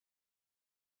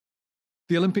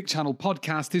The Olympic Channel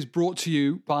podcast is brought to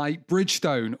you by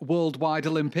Bridgestone, worldwide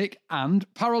Olympic and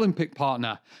Paralympic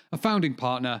partner, a founding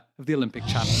partner of the Olympic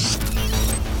Channel.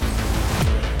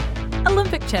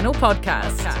 Olympic Channel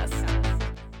podcast.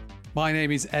 My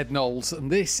name is Ed Knowles, and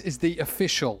this is the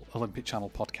official Olympic Channel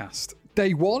podcast.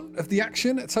 Day one of the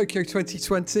action at Tokyo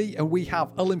 2020, and we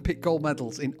have Olympic gold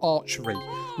medals in archery,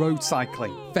 road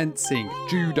cycling, fencing,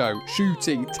 judo,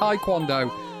 shooting, taekwondo,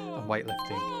 and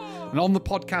weightlifting. And on the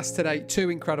podcast today, two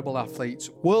incredible athletes,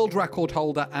 world record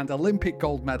holder and Olympic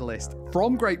gold medalist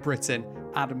from Great Britain,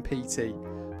 Adam Peaty.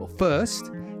 But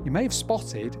first, you may have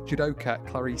spotted judoka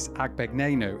Clarisse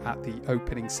Agbenienou at the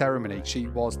opening ceremony. She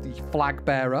was the flag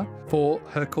bearer for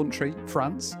her country,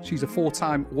 France. She's a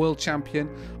four-time world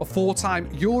champion, a four-time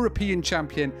European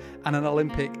champion, and an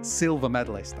Olympic silver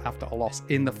medalist after a loss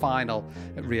in the final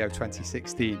at Rio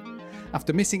 2016.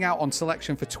 After missing out on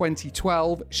selection for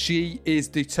 2012, she is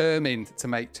determined to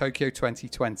make Tokyo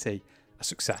 2020 a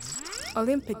success.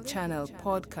 Olympic Channel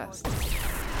podcast.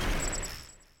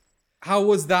 How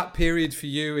was that period for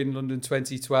you in London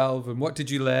 2012, and what did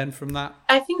you learn from that?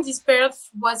 I think this period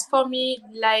was for me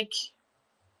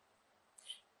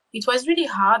it was really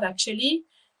hard actually,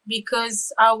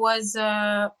 because I was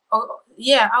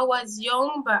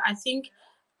young, but I think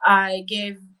I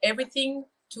gave everything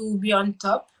to be on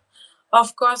top.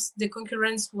 Of course, the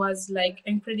concurrence was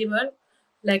incredible.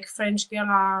 French girls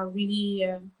are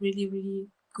really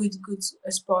good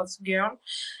sports girl.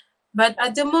 But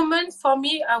at the moment, for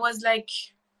me, I was like,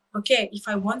 okay, if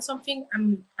I want something,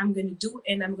 I'm gonna do,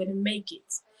 and I'm gonna make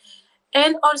it.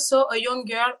 And also a young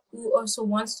girl who also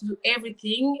wants to do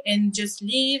everything and just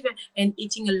live and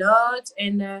eating a lot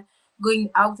and going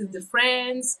out with the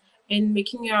friends and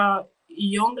making a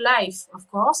young life,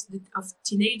 of course, of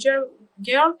teenager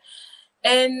girl.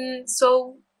 And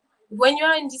so when you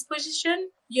are in this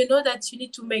position, you know that you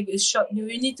need to make a shot. You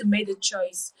need to make a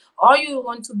choice. Or you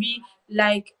want to be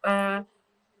like a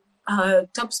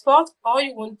top sport, or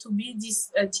you want to be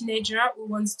this teenager who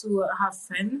wants to have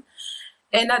fun.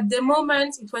 And at the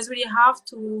moment, it was really hard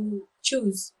to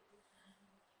choose.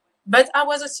 But I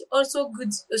was also a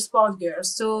good sport girl,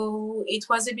 so it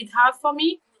was a bit hard for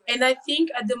me. And I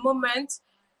think at the moment,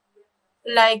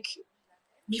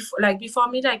 before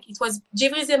me, it was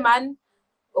Jeffrey Zeman.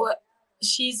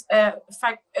 She's a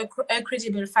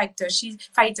credible fighter.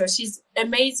 She's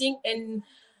amazing. And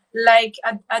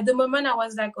at the moment, I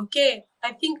was like, okay,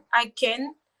 I think I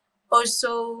can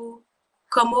also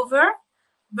come over,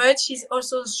 but she's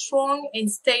also strong and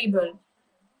stable,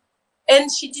 and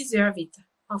she deserves it.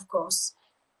 Of course,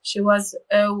 she was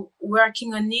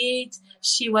working on it.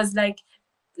 She was like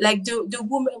the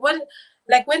woman. What?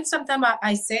 When sometimes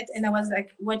I sat and I was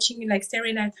watching,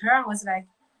 staring at her, I was like,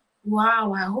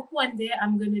 wow, I hope one day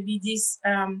I'm going to be this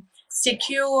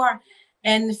secure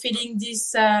and feeling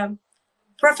this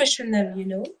professional, you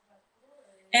know.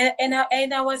 And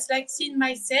I was seeing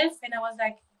myself, and I was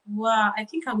like, wow, I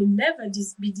think I will never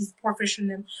be this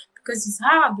professional, because it's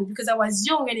hard, because I was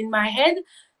young, and in my head,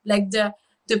 the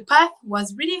path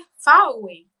was really far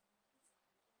away.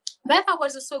 But I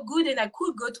was also good, and I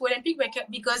could go to Olympic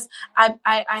because I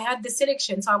had the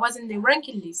selection, so I was in the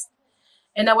ranking list.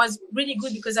 And I was really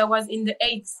good because I was in the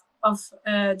 8th of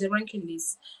the ranking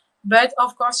list. But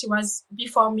of course, she was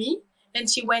before me, and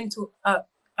she went to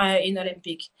in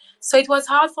Olympic. So it was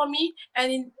hard for me.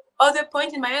 And in other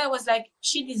point in my head, I was like,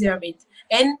 she deserves it.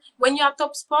 And when you are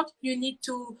top sport, you need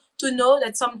to know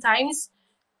that sometimes,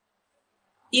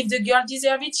 if the girl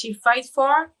deserves it, she fight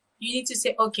for. You need to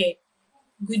say, okay,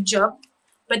 good job,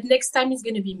 but next time it's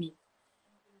gonna be me.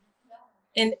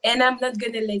 And I'm not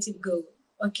gonna let it go.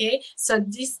 Okay, so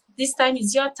this time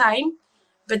is your time,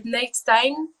 but next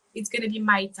time it's gonna be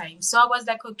my time. So I was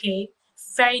like, okay,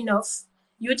 fair enough,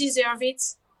 you deserve it,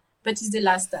 but it's the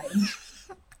last time.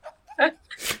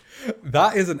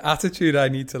 That is an attitude I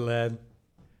need to learn.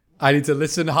 I need to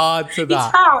listen hard to that.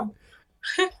 It's hard.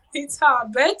 It's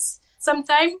hard, but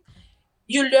sometimes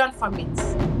you learn from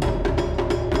it.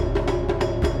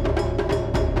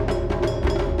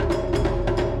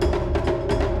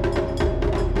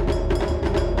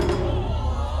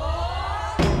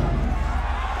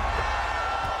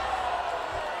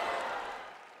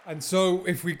 And so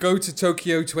if we go to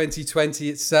Tokyo 2020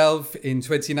 itself, in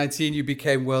 2019 you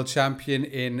became world champion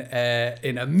in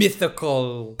a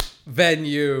mythical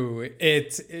venue.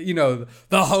 It's, the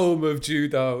home of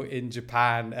judo in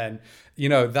Japan. And,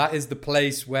 that is the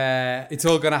place where it's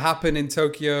all going to happen in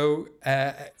Tokyo.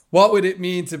 What would it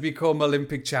mean to become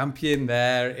Olympic champion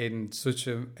there in such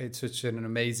an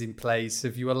amazing place?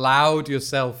 Have you allowed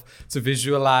yourself to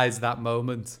visualize that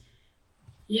moment?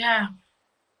 Yeah,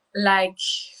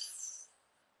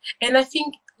 And I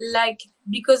think like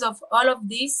because of all of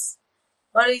this,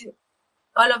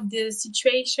 all of the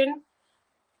situation,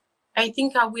 I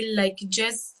think I will like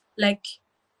just like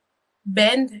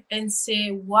bend and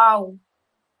say, wow,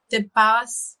 the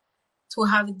path to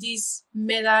have this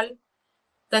medal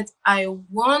that I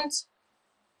want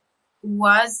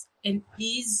was and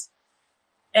is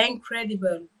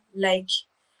incredible. Like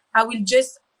I will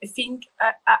just think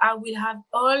I will have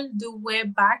all the way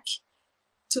back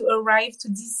to arrive to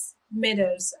these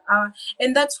medals.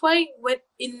 And that's why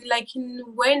in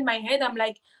my head, I'm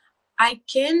like, I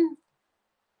can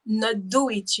not do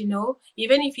it,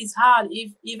 even if it's hard,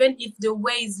 even if the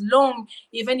way is long,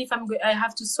 even if I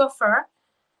have to suffer.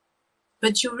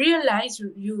 But you realize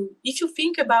if you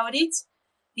think about it,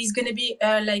 it's going to be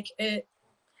like a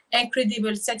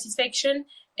incredible satisfaction.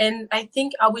 And I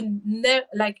think I will never,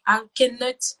 I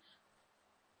cannot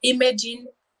imagine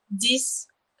this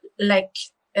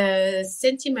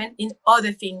sentiment in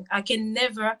other things. I can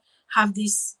never have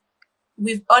this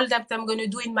with all that I'm going to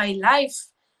do in my life.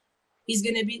 It's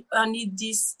going to be only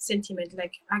this sentiment,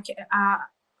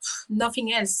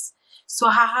 nothing else. So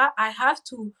I have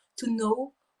to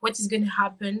know what is going to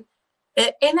happen.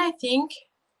 And I think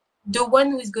the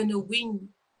one who is going to win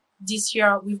this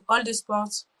year with all the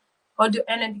sports, all the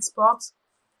Olympic sports,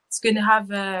 it's going to have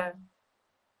a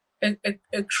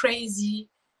crazy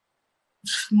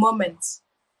moment.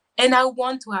 And I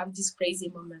want to have this crazy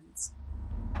moment.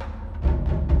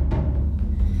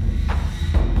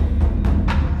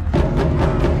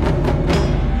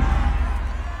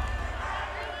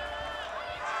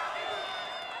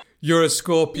 You're a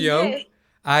Scorpio. Yeah.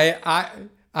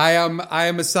 I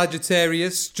am a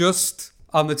Sagittarius, just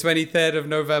on the 23rd of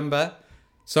November.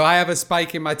 So I have a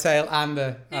spike in my tail and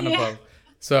a bow.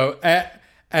 So,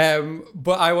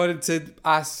 but I wanted to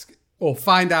ask or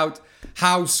find out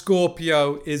how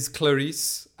Scorpio is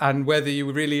Clarisse, and whether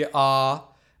you really are,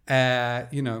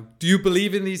 do you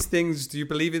believe in these things? Do you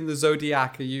believe in the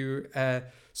zodiac? Are you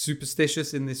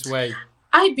superstitious in this way?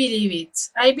 I believe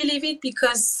it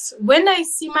because when I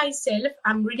see myself,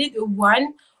 I'm really the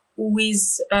one who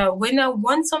is, when I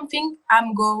want something,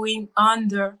 I'm going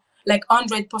under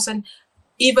 100%,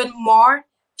 even more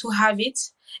to have it.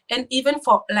 And even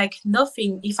for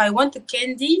nothing, if I want a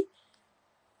candy,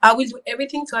 I will do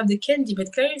everything to have the candy.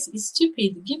 But Clarisse is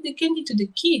stupid. Give the candy to the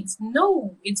kids.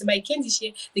 No, it's my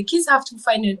candy. The kids have to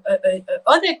find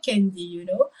other candy,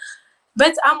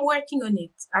 But I'm working on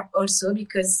it also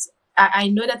because I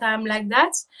know that I'm like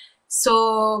that.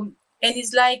 So, and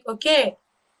it's like, okay,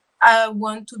 I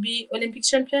want to be Olympic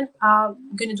champion.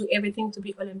 I'm going to do everything to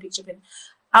be Olympic champion.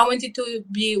 I wanted to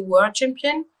be world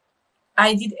champion.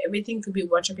 I did everything to be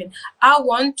world champion. I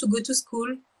want to go to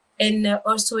school and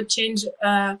also change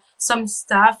some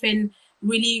stuff and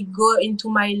really go into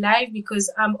my life because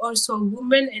I'm also a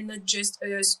woman and not just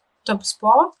a top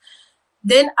sport.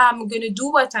 Then I'm going to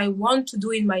do what I want to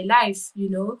do in my life,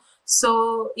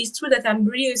 So it's true that I'm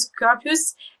really a Scorpio,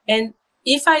 and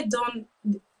if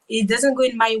it doesn't go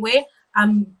in my way,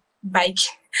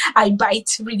 I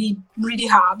bite really, really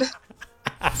hard.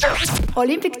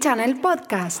 Olympic Channel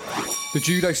Podcast. The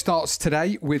judo starts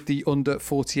today with the under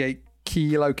 48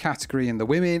 kilo category in the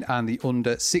women and the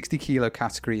under 60 kilo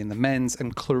category in the men's,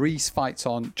 and Clarisse fights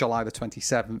on July the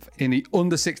 27th in the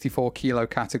under 64 kilo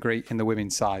category in the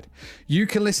women's side. You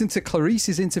can listen to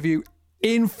Clarisse's interview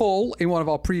in full in one of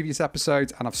our previous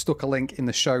episodes, and I've stuck a link in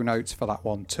the show notes for that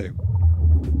one too.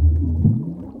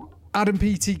 Adam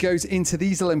Peaty goes into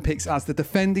these Olympics as the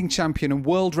defending champion and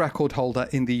world record holder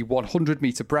in the 100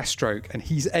 metre breaststroke, and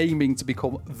he's aiming to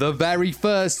become the very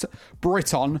first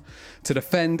Briton to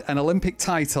defend an Olympic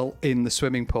title in the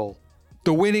swimming pool.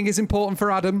 The winning is important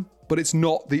for Adam, but it's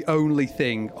not the only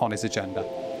thing on his agenda.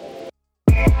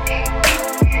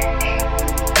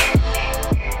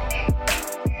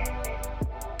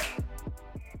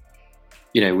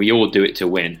 We all do it to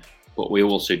win, but we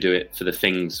also do it for the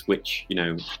things which,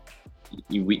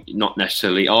 we not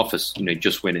necessarily are for,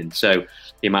 just winning. So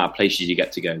the amount of places you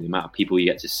get to go, the amount of people you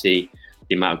get to see,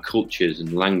 the amount of cultures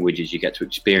and languages you get to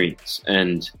experience,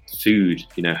 and food,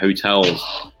 hotels.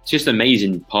 It's just an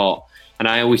amazing part. And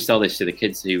I always tell this to the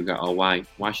kids who go, oh, why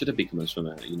should I become a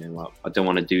swimmer? I don't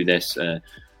want to do this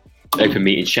open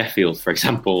meet in Sheffield, for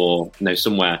example, or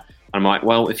somewhere. I'm like,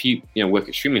 well, if you work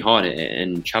extremely hard at it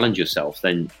and challenge yourself,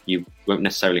 then you won't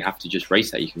necessarily have to just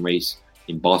race there. You can race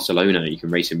in Barcelona, you can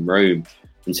race in Rome,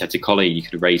 in Sette Colli, you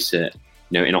could race in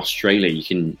Australia, you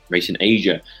can race in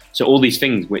Asia. So all these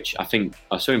things which I think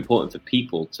are so important for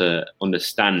people to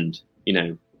understand,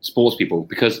 sports people,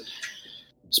 because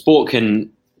sport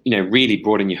can really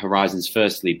broaden your horizons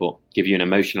firstly, but give you an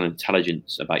emotional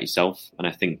intelligence about yourself. And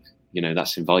I think,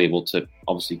 that's invaluable to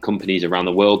obviously companies around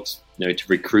the world, to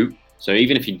recruit. So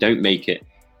even if you don't make it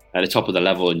at the top of the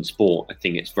level in sport, I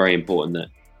think it's very important that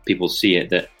people see it,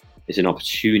 that it's an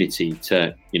opportunity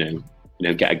to,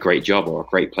 get a great job or a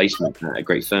great placement at a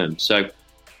great firm. So,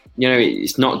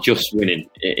 it's not just winning,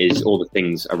 it is all the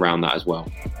things around that as well.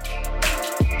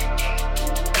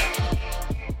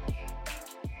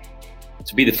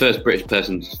 To be the first British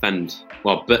person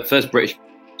to first British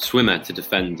swimmer to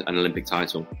defend an Olympic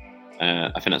title,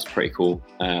 I think that's pretty cool.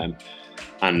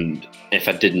 And if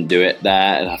I didn't do it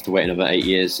there, I'd have to wait another 8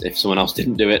 years. If someone else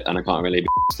didn't do it, then I can't really be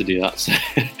to do that. So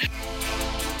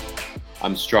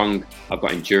I'm strong, I've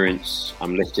got endurance,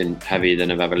 I'm lifting heavier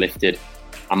than I've ever lifted,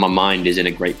 and my mind is in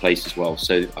a great place as well.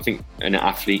 So I think in an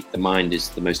athlete, the mind is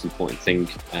the most important thing,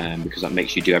 because that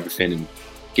makes you do everything and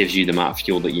gives you the amount of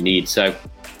fuel that you need. So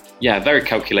yeah, very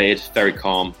calculated, very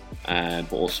calm,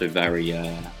 but also very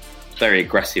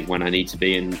aggressive when I need to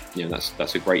be, and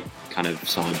that's a great kind of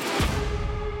sign.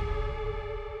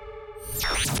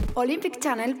 Olympic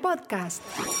Channel Podcast.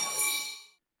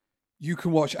 You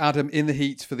can watch Adam in the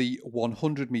heats for the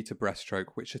 100-metre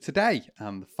breaststroke, which are today,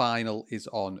 and the final is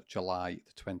on July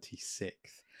the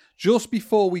 26th. Just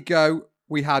before we go,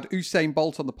 we had Usain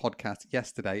Bolt on the podcast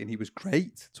yesterday, and he was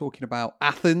great, talking about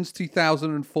Athens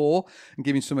 2004 and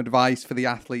giving some advice for the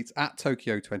athletes at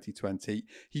Tokyo 2020.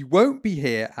 He won't be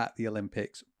here at the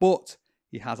Olympics, but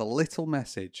he has a little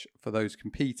message for those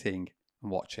competing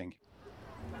and watching.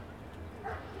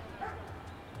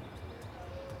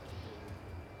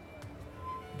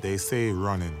 They say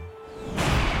running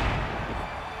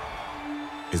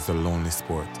is a lonely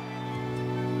sport.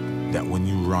 That when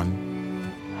you run,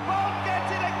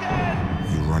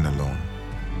 you run alone.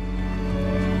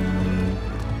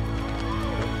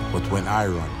 But when I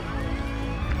run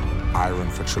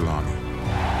for Trelawney.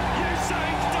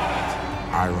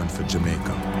 I run for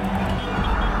Jamaica.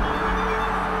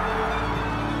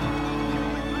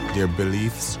 Their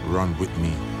beliefs run with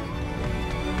me.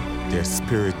 Their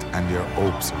spirit and their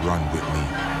hopes run with me.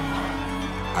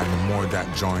 And the more that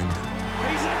joined,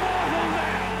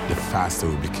 the faster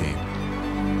we became.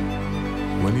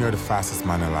 When you're the fastest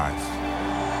man alive,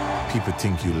 people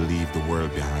think you leave the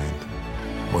world behind.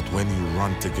 But when you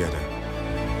run together,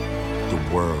 the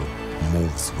world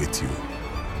moves with you.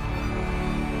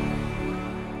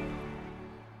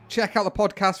 Check out the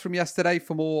podcast from yesterday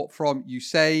for more from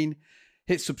Usain.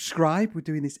 Hit subscribe. We're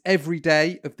doing this every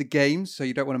day of the games, so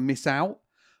you don't want to miss out.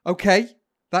 Okay,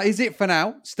 that is it for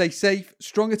now. Stay safe,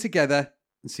 stronger together,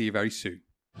 and see you very soon.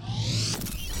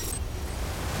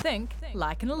 Think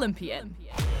like an Olympian.